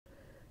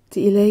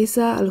The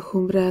Eleza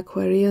ARhAyas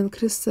Aquarian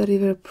Crystal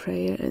River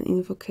Prayer and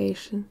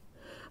Invocation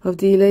of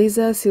the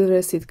Eleza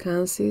Silver Seed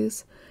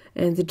Councils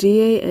and the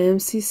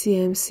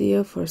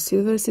GAMCCMCO for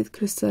Silver Seed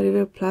Crystal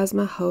River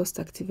Plasma Host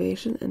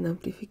Activation and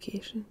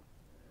Amplification.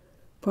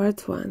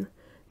 Part 1.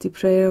 The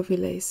Prayer of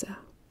Eleza.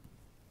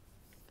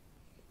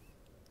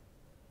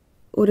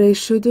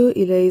 Ureishudu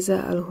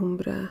Eleza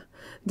ARhAyas,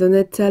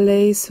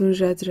 Donetalei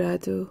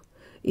Sunjadradu,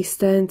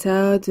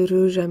 Istantao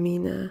Duru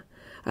Jamina,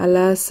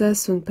 Alasa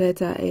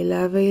Sunpeta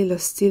Elave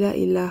Lostila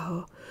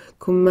Ilaho,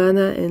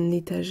 Kumana en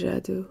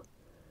Litajadu.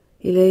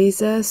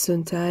 Eleza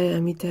Suntai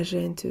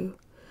Amitagentu.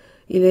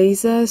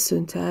 Eleza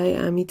Suntai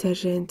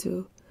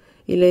Amitagentu.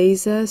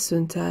 Eleza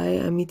Suntai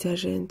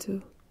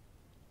Amitagentu.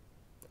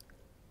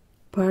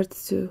 Part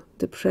 2.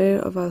 The Prayer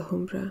of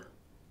ARhAyas.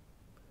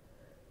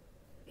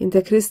 In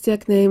the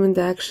Christic name and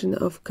action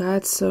of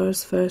God,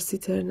 Source, First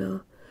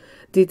Eternal,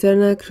 the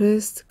Eternal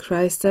Christ,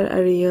 Krystal,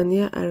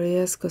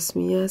 ARhAyas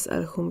Cosmias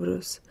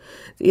ARhAyas,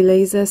 the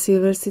Eleza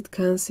Silver Seed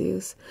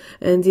Councils,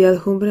 and the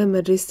ARhAyas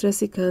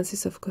Magistracy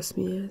Councils of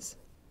Cosmias.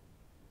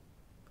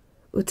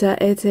 Uta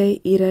ete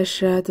ira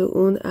shradu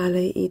un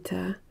ale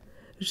ita,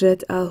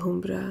 jet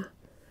ARhAyas.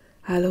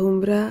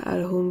 ARhAyas,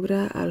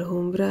 ARhAyas,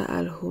 ARhAyas, ARhAyas,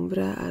 ARhAyas,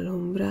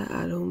 ARhAyas,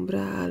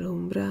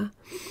 ARhAyas.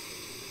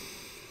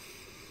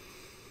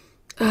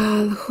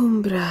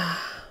 ARhAyas.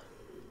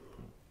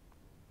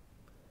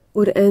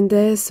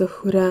 Urende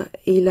sohura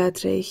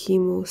ilatre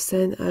himu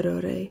sen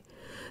arore,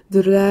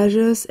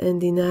 durlajos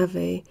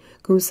endinave,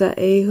 cum sa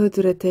eho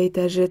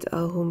durateta jet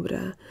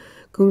ARhAyas,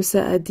 cum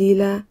sa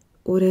adila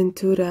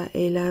urentura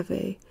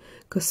elave,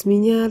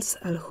 cosminials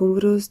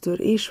ARhAyas dur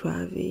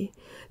ishwavi,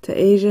 ta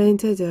eja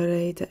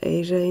intadore, ta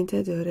eja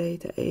intadore,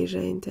 ta eja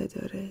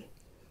intadore.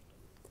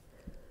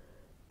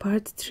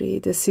 Part 3.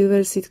 The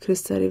Silver Seed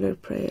Crystal River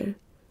Prayer,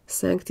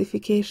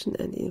 Sanctification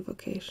and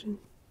Invocation.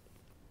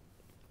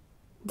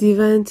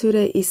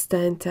 Diventure ista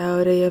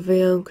taure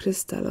aveon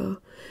cristalo,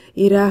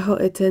 iraho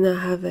etena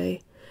have,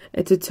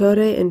 et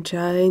tutore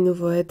enchae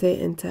nuvoete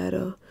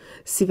entaro,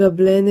 siva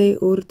blene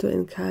urto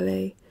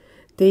encale,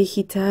 de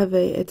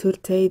hitave et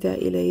urteida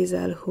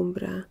Eleza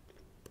ARhAyas,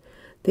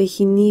 de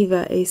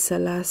hiniva e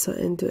salaso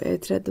endu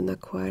etra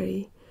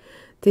donaquari,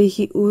 de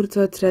hi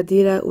urto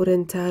tradira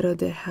urentaro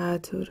de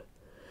hatur,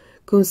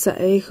 cum sa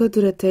echo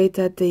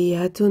durateta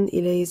deiatun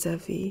Eleza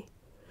vi,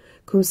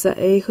 cum sa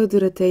echo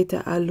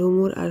durateta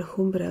alumur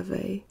ARhAyas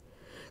vei,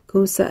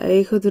 cum sa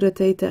echo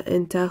durateta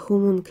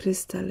entahumun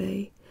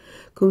cristale,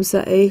 cum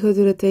sa echo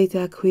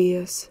durateta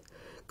quios,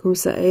 cum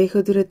sa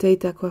echo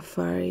durateta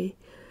quafari,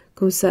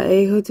 cum sa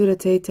echo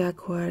durateta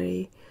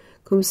aquari,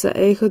 cum sa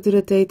echo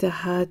durateta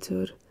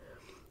hatur,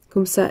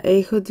 cum sa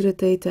echo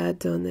durateta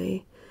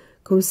adone,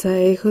 cum sa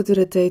echo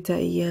durateta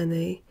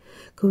iane,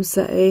 cum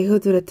sa echo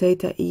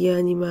durateta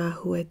ianima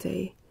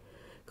huete,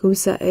 cum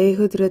sa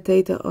echo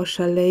durateta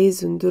oshalei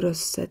zunduros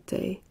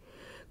sete,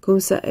 cum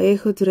sa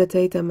echo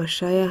durateta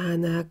mashaya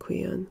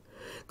hanaquion,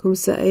 cum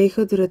sa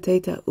echo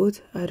durateta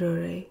ut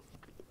arore.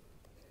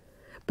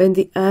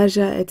 Bendi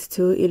aja et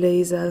tu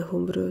Eleza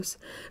ARhAyas,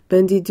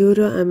 bendi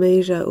duro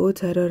ameja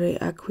ut arore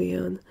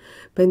aquion,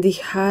 bendi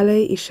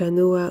hale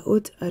ishanua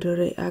ut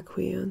arore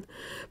aquion,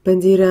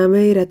 bendi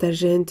rame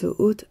ratagentu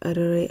ut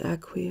arore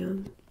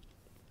aquion.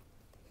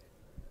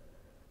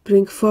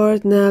 Bring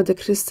forth now the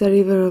crystal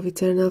river of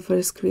eternal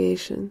first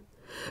creation.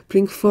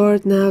 Bring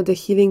forth now the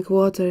healing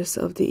waters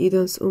of the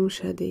Edon's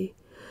Umshadi.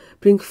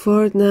 Bring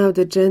forth now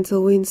the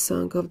gentle wind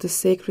song of the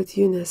sacred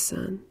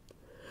unison.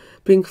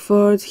 Bring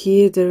forth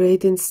here the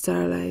radiant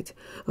starlight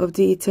of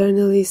the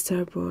eternally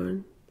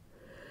starborn.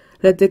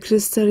 Let the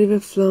crystal river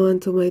flow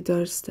unto my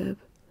doorstep.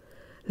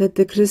 Let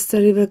the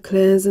crystal river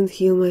cleanse and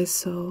heal my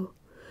soul.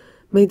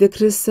 Make the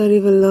crystal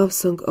river love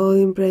song all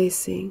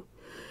embracing.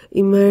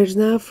 Emerge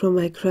now from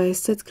my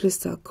Christed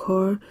crystal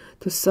core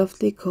to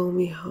softly call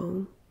me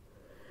home.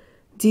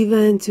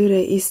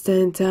 Diventure ista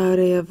in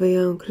taure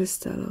aveon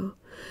crystallo.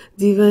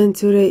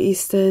 Diventure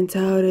ista in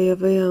taure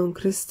aveon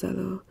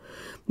crystallo.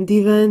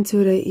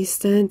 Diventure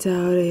ista in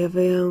taure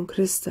aveon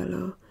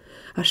crystallo.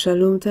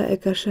 Ashalumta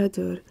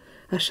ekashadur,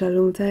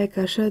 ashalumta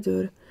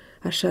ekashadur,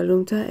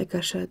 ashalumta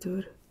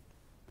ekashadur.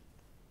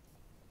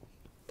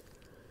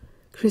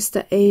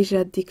 Christa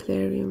Asia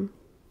Declarium.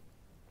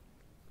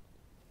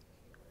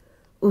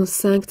 Un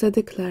sancta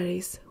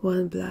declaris,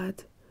 one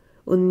blood,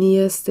 un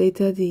nia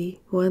stata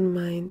di, one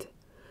mind,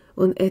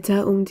 un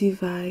eta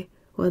divi,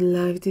 one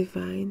life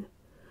divine,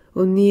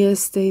 un nia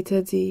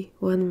stata di,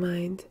 one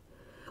mind,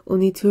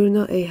 un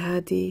eterno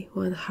ehadi,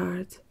 one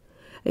heart,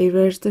 a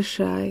the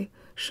shy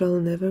shall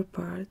never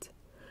part,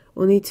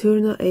 un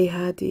eterno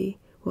ehadi,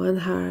 one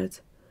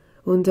heart,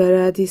 un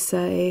daradi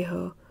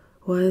saeho,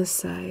 one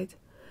side,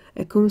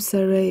 ecum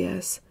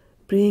sareas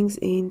brings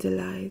in the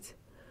light,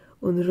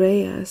 un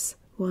reas,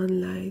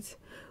 one light,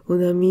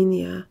 una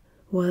minia,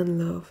 one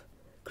love,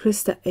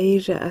 Christa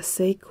Asia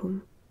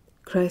asecum,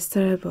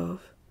 Christa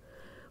above,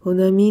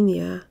 una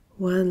minia,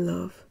 one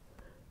love,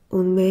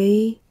 un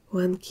mei,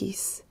 one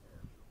kiss,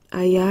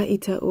 aya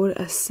ita ur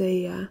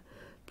aseya,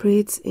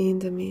 breathes in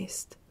the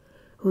mist,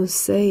 un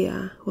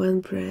Saya, one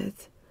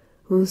breath,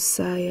 un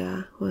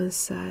Saya, one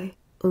sigh,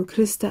 un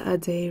Krystal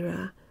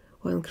Adeira,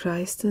 one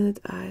Christ and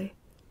eye,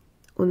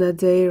 un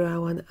Adeira,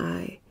 one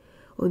eye,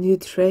 un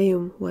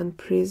Utreum, one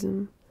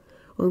prism,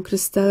 un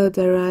Krystal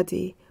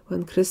Daradi,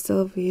 one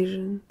crystal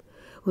vision,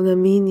 un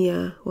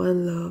Aminia,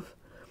 one love,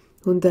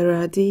 un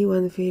Daradi,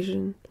 one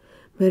vision,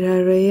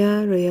 BhrE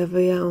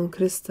Reavea un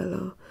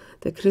Krystalo,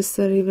 the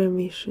Crystal River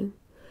Mission,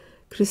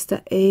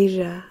 Krystal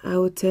Asia,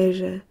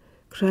 Auteja,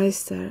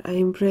 Krystal, I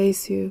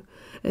embrace you,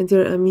 and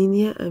your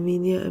Aminia,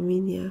 Aminia,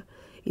 Aminia,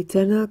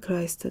 eternal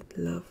Christed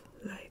love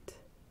light.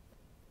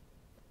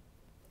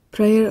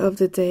 Prayer of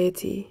the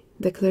Deity,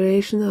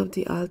 declaration of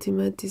the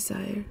ultimate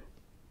desire.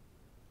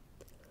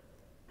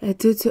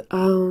 Etutu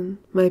aun,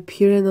 my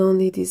pure and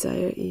only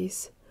desire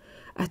is,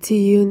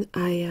 atiyun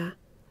aya,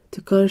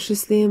 to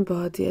consciously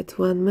embody at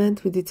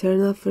one-ment with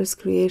eternal first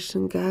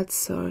creation, God's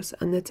source,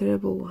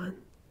 unalterable one.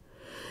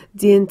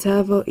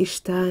 Dientavo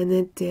ishta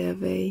enet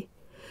deavei,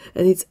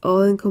 and its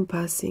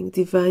all-encompassing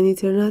divine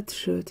eternal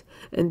truth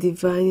and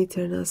divine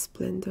eternal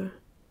splendor.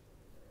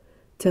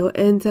 Tau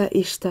enta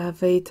ishta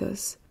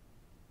veitos,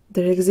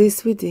 there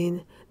exists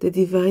within the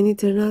divine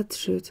eternal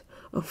truth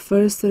of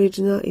first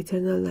original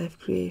eternal life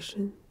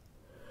creation.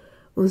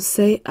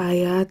 Unsei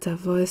ayata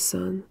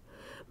voeson,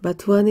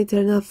 but one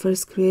eternal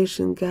first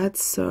creation,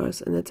 God's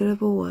source, an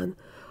unalterable one,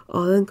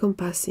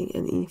 all-encompassing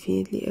and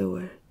infinitely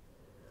aware.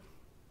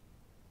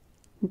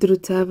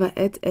 Drutava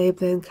et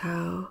eblen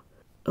kao,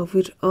 of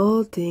which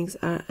all things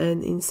are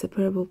an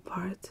inseparable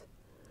part.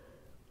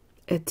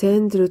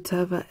 Eten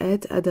drutava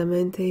et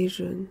adamente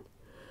jun,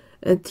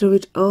 and through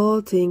which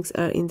all things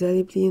are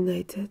indelibly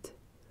united.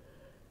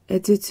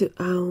 Edutu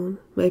aun,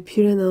 my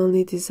pure and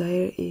only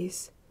desire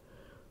is,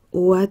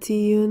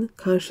 uatiyun,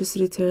 conscious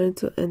return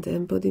to and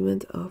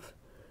embodiment of,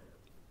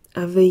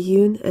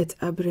 aveyun et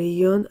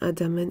abreion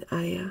adamen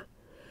aya,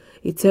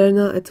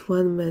 eternal at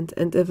one-ment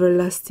and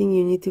everlasting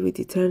unity with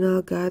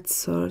eternal God's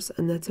source,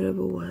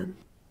 unalterable one.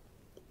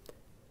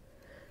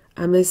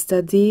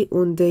 Amestadi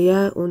un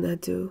deya un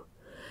adu,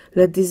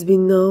 let this be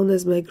known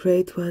as my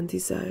great one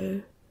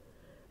desire.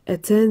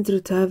 Eten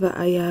drutava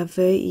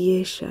ayave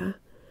yesha,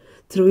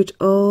 through which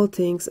all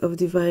things of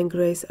divine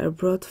grace are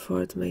brought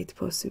forth, made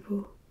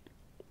possible.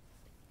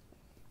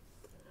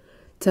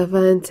 Tava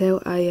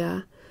enteu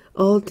aya,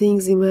 all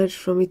things emerge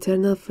from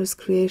eternal first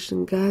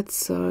creation, God's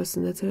source,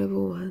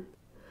 unalterable one.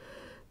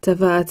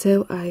 Tava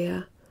ateu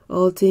aya,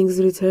 all things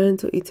return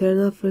to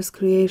eternal first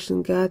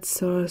creation, God's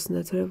source,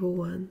 unalterable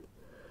one.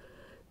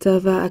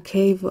 Tava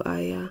akevo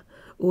aya,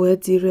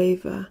 uet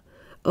direva,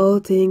 all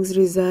things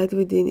reside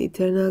within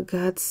eternal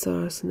God's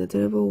source,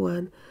 unalterable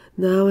one,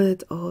 now and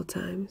at all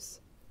times.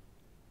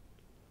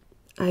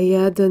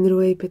 Aya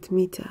danrue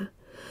petmita,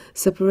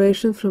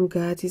 separation from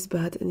God is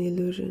but an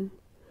illusion.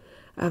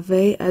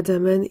 Ave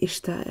adamen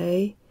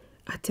ishtae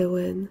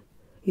atewen,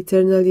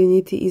 eternal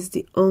unity is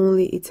the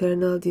only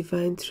eternal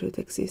divine truth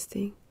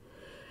existing.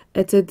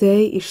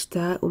 Etadei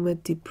ishta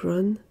umet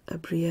dibron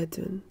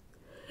abriadun,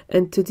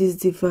 and to this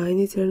divine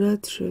eternal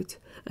truth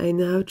I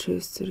now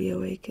choose to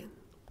reawaken.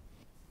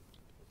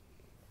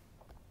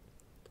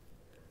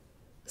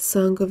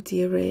 Song of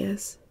the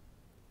ARhAyas.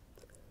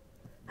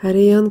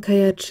 Arion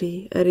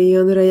Kayachi,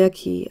 Arion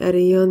Rayaki,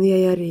 Arion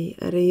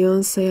Yayari,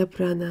 Arion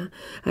Sayaprana,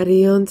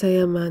 Arion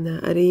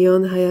Tayamana,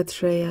 Arion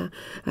Hayatreya,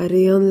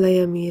 Arion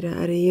Layamira,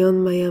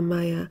 Arion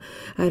Mayamaya,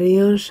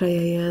 Arion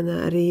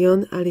Shayayana,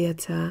 Arion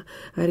Aliata,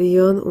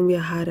 Arion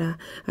Umyahara,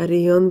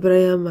 Arion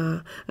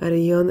Brayama,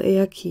 Arion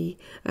Eyaki,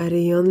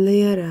 Arion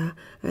Leyara,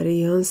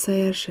 Arion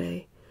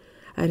Sayashe,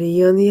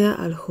 Arionia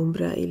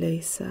Alhumbra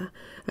Ileisa,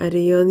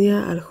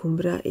 Arionia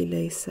Alhumbra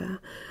Ileisa,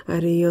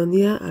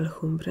 Arionia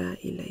Alhumbra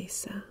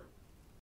Ileisa.